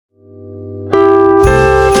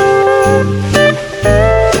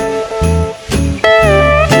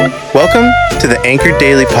the Anchor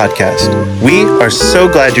Daily Podcast. We are so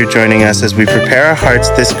glad you're joining us as we prepare our hearts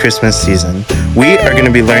this Christmas season. We are going to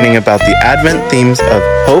be learning about the Advent themes of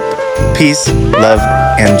hope, peace, love,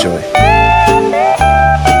 and joy.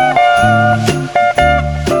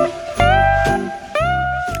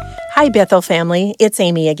 Hi, Bethel family. It's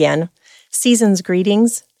Amy again. Season's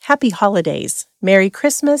greetings, happy holidays, Merry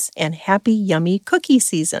Christmas, and happy yummy cookie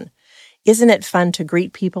season. Isn't it fun to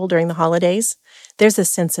greet people during the holidays? There's a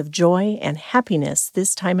sense of joy and happiness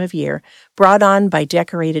this time of year, brought on by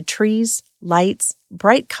decorated trees, lights,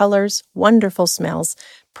 bright colors, wonderful smells,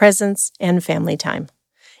 presents, and family time.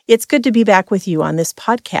 It's good to be back with you on this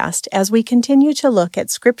podcast as we continue to look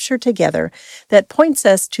at Scripture together that points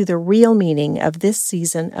us to the real meaning of this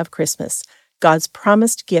season of Christmas, God's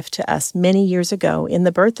promised gift to us many years ago in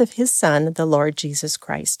the birth of His Son, the Lord Jesus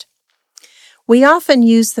Christ. We often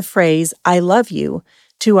use the phrase, I love you,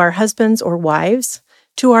 to our husbands or wives,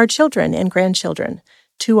 to our children and grandchildren,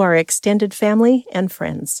 to our extended family and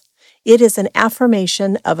friends. It is an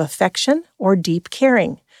affirmation of affection or deep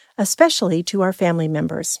caring, especially to our family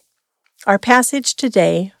members. Our passage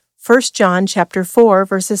today, 1 John chapter 4,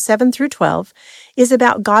 verses 7 through 12, is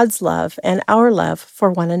about God's love and our love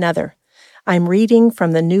for one another. I'm reading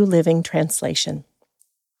from the New Living Translation.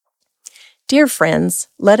 Dear friends,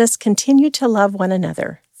 let us continue to love one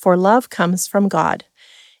another, for love comes from God.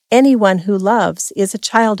 Anyone who loves is a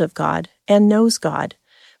child of God and knows God,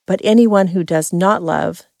 but anyone who does not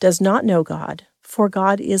love does not know God, for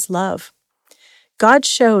God is love. God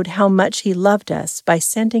showed how much He loved us by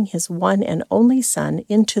sending His one and only Son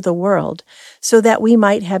into the world so that we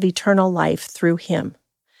might have eternal life through Him.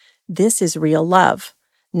 This is real love.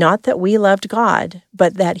 Not that we loved God,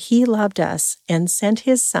 but that He loved us and sent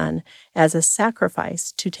His Son as a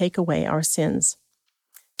sacrifice to take away our sins.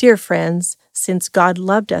 Dear friends, since God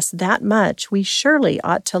loved us that much, we surely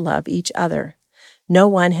ought to love each other. No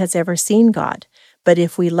one has ever seen God, but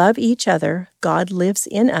if we love each other, God lives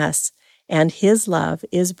in us, and His love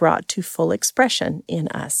is brought to full expression in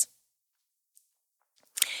us.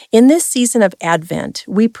 In this season of Advent,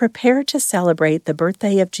 we prepare to celebrate the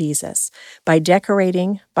birthday of Jesus by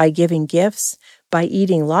decorating, by giving gifts, by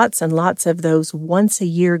eating lots and lots of those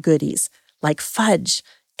once-a-year goodies like fudge,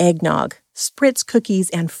 eggnog, Spritz cookies,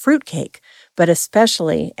 and fruitcake. But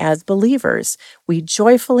especially as believers, we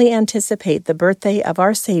joyfully anticipate the birthday of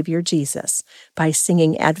our Savior Jesus by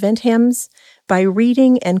singing Advent hymns, by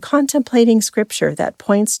reading and contemplating Scripture that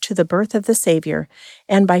points to the birth of the Savior,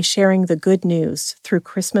 and by sharing the good news through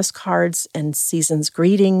Christmas cards and season's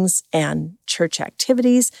greetings and church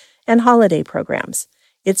activities and holiday programs.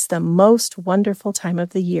 It's the most wonderful time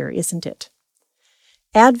of the year, isn't it?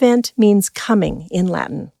 Advent means coming in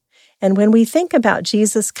Latin. And when we think about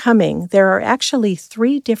Jesus coming, there are actually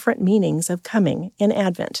 3 different meanings of coming in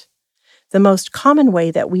Advent. The most common way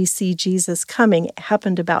that we see Jesus coming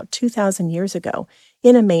happened about 2,000 years ago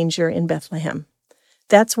in a manger in Bethlehem.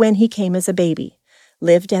 That's when He came as a baby,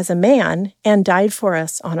 lived as a man, and died for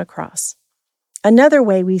us on a cross. Another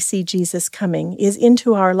way we see Jesus coming is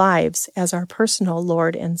into our lives as our personal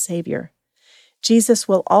Lord and Savior. Jesus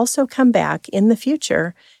will also come back in the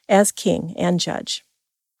future as King and Judge.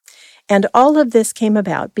 And all of this came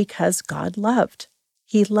about because God loved.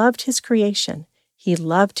 He loved His creation. He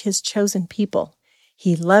loved His chosen people.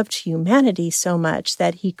 He loved humanity so much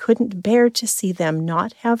that He couldn't bear to see them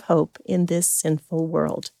not have hope in this sinful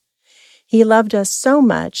world. He loved us so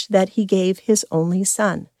much that He gave His only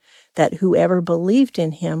Son, that whoever believed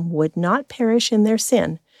in Him would not perish in their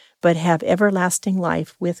sin, but have everlasting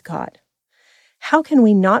life with God. How can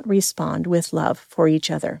we not respond with love for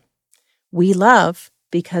each other? We love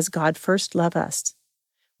because God first loved us.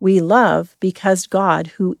 We love because God,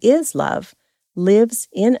 who is love, lives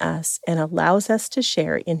in us and allows us to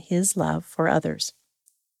share in His love for others.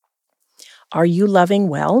 Are you loving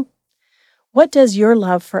well? What does your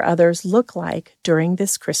love for others look like during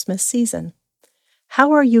this Christmas season?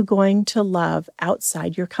 How are you going to love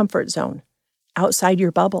outside your comfort zone, outside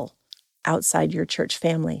your bubble, outside your church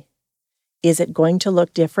family? Is it going to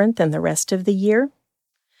look different than the rest of the year?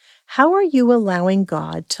 How are you allowing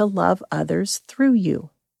God to love others through you?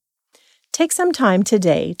 Take some time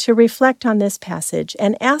today to reflect on this passage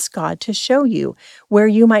and ask God to show you where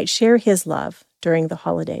you might share His love during the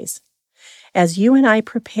holidays. As you and I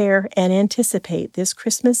prepare and anticipate this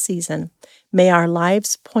Christmas season, may our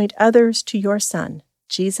lives point others to your Son,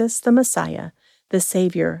 Jesus the Messiah, the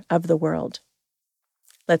Savior of the world.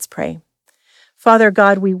 Let's pray. Father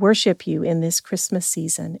God, we worship You in this Christmas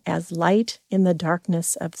season as light in the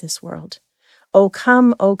darkness of this world. O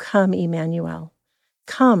come, Emmanuel.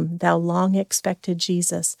 Come, thou long-expected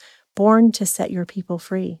Jesus, born to set Your people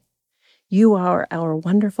free. You are our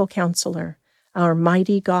wonderful counselor, our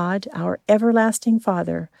mighty God, our everlasting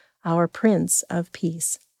Father, our Prince of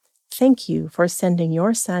Peace. Thank you for sending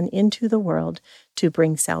your Son into the world to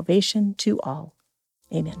bring salvation to all.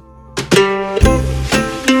 Amen.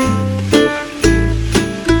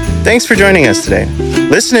 Thanks for joining us today.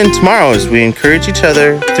 Listen in tomorrow as we encourage each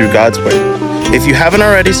other through God's Word. If you haven't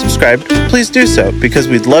already subscribed, please do so because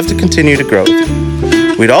we'd love to continue to grow with you.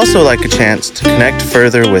 We'd also like a chance to connect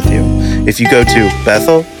further with you. If you go to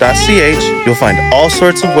bethel.ch, you'll find all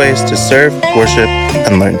sorts of ways to serve, worship,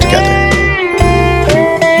 and learn together.